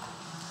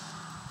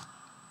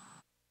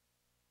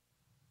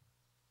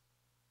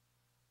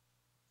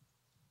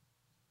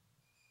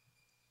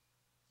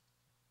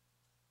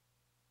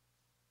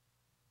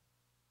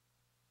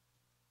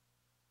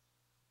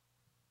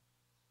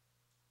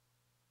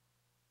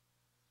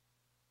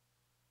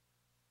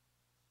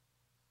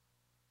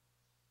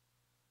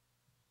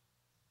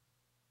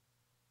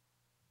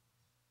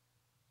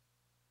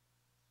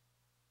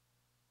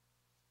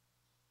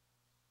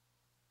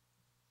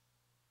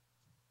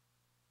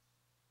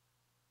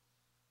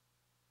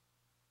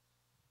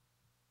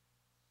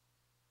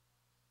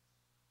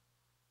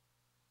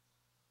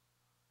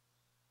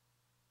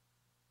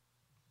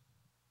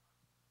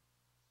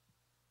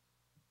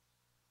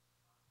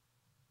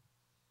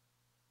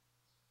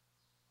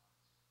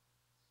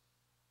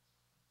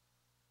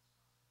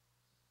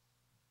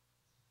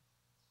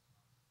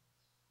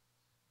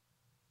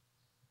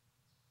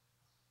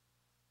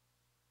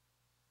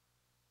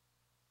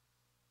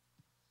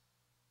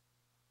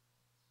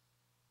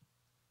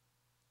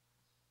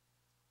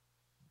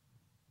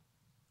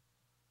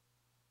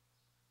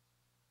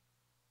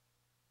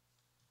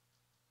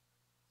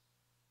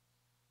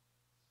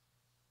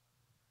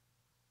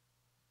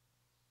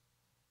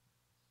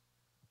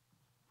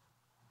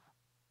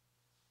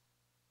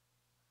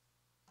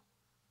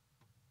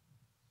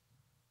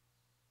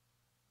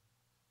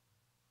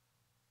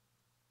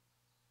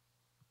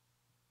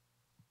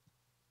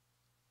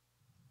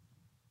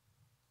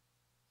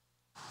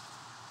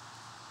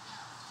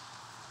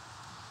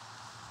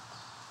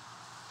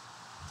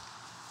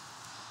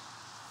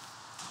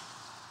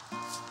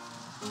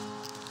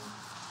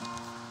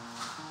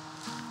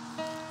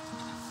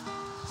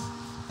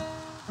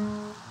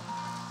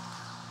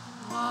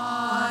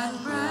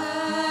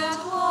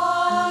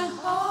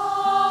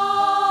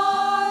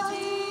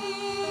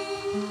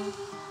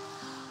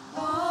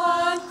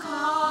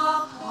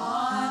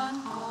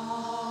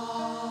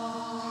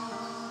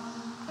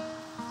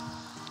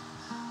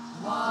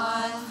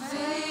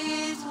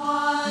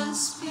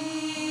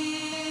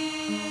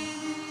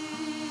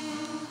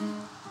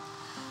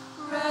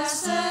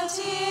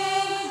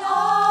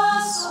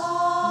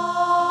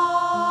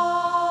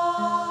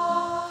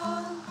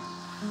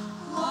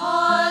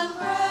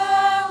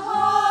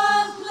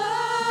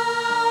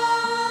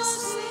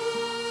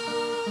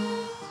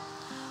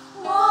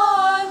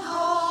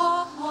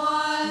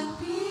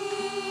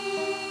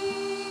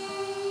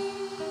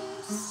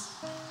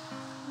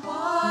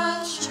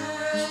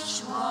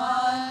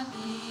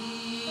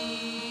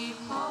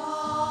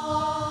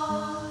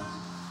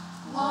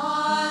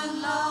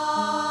 One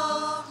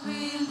love,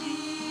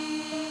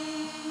 believe.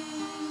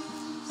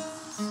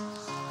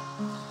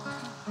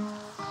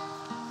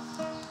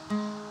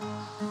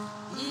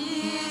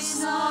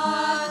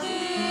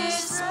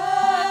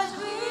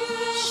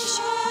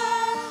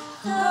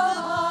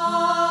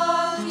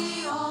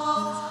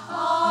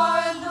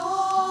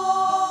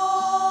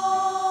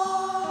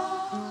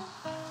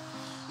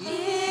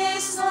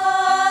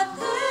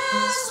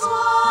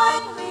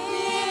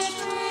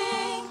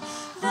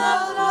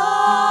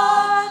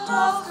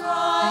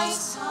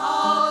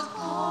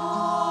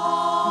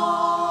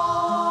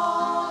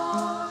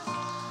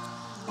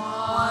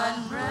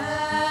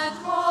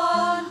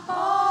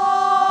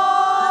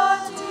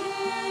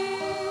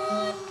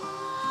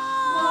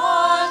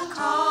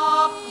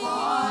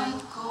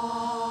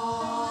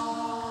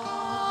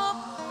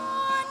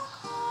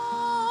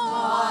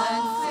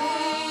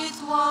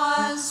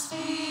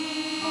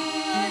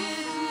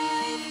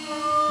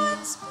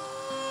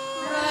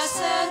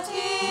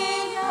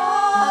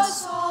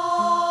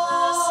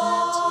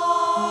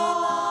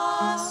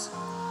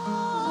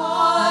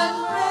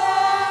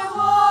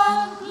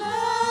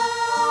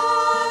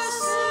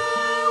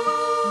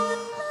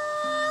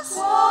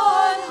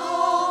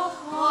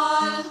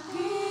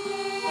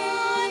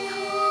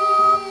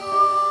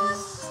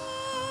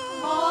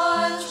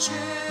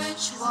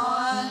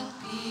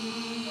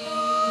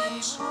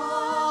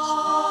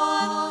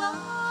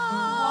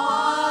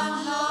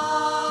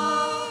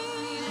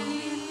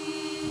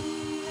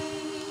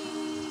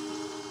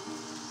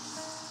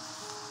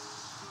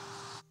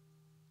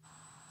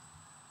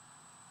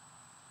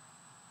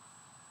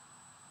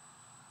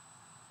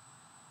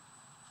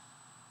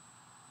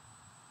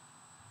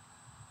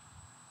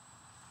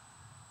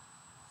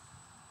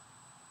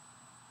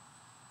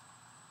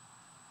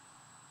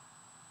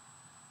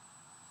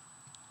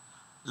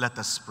 Let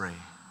us pray.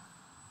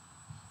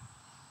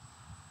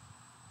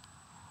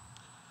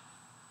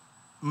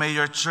 May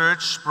your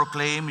church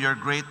proclaim your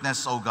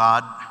greatness, O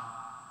God,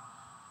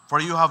 for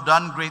you have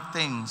done great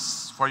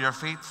things for your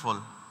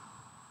faithful.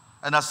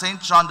 And as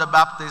St. John the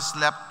Baptist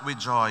leapt with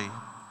joy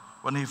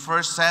when he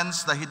first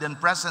sensed the hidden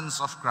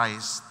presence of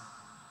Christ,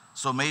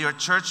 so may your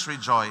church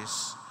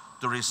rejoice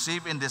to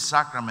receive in this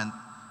sacrament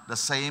the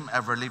same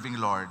ever-living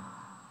Lord,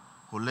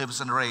 who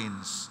lives and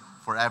reigns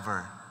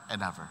forever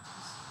and ever.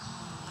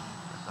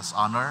 Let us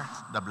honor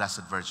the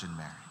Blessed Virgin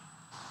Mary.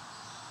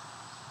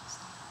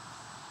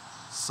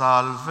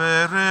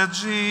 Salve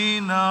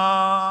Regina.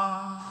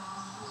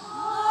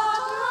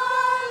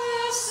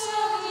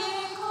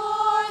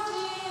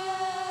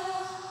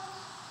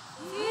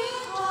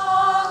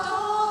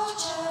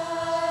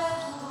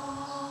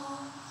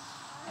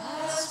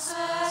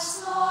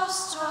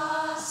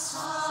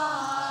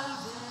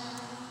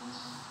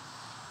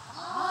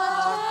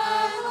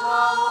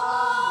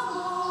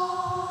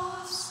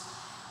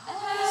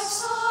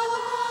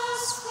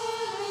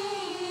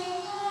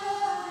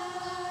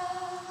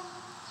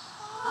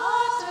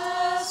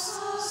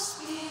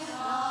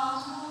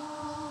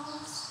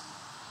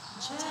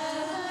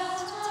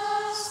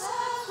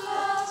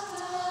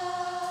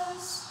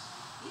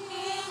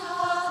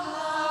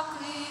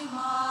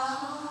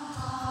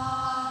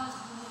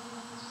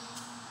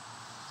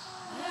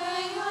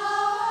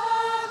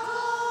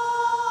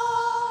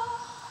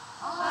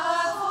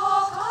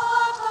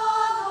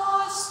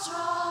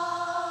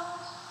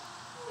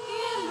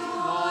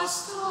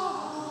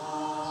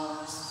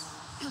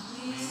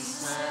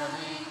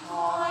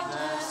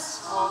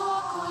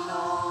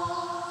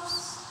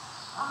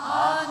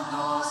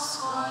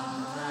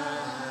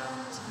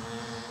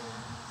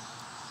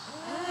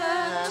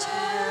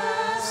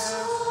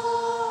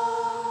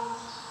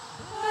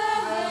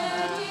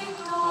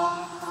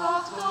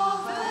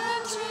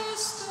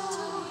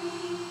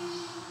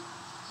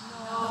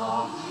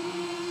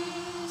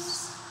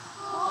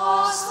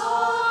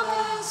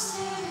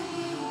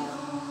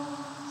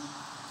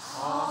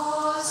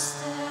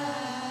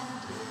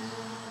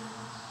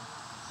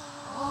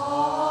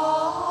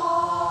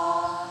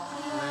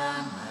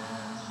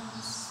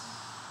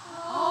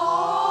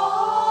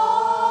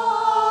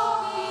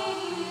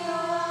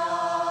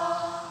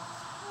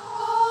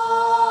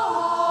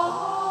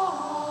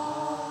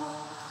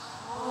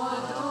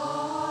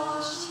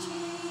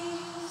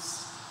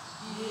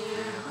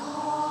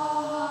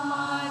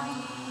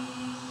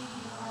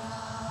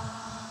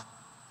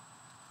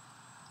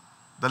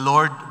 The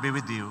Lord be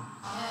with you.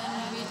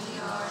 And with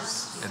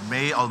yours. And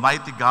may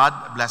Almighty God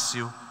bless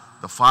you,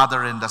 the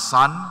Father and the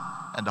Son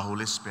and the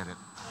Holy Spirit.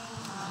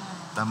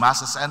 Amen. The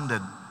Mass is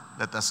ended.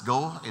 Let us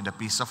go in the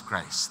peace of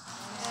Christ.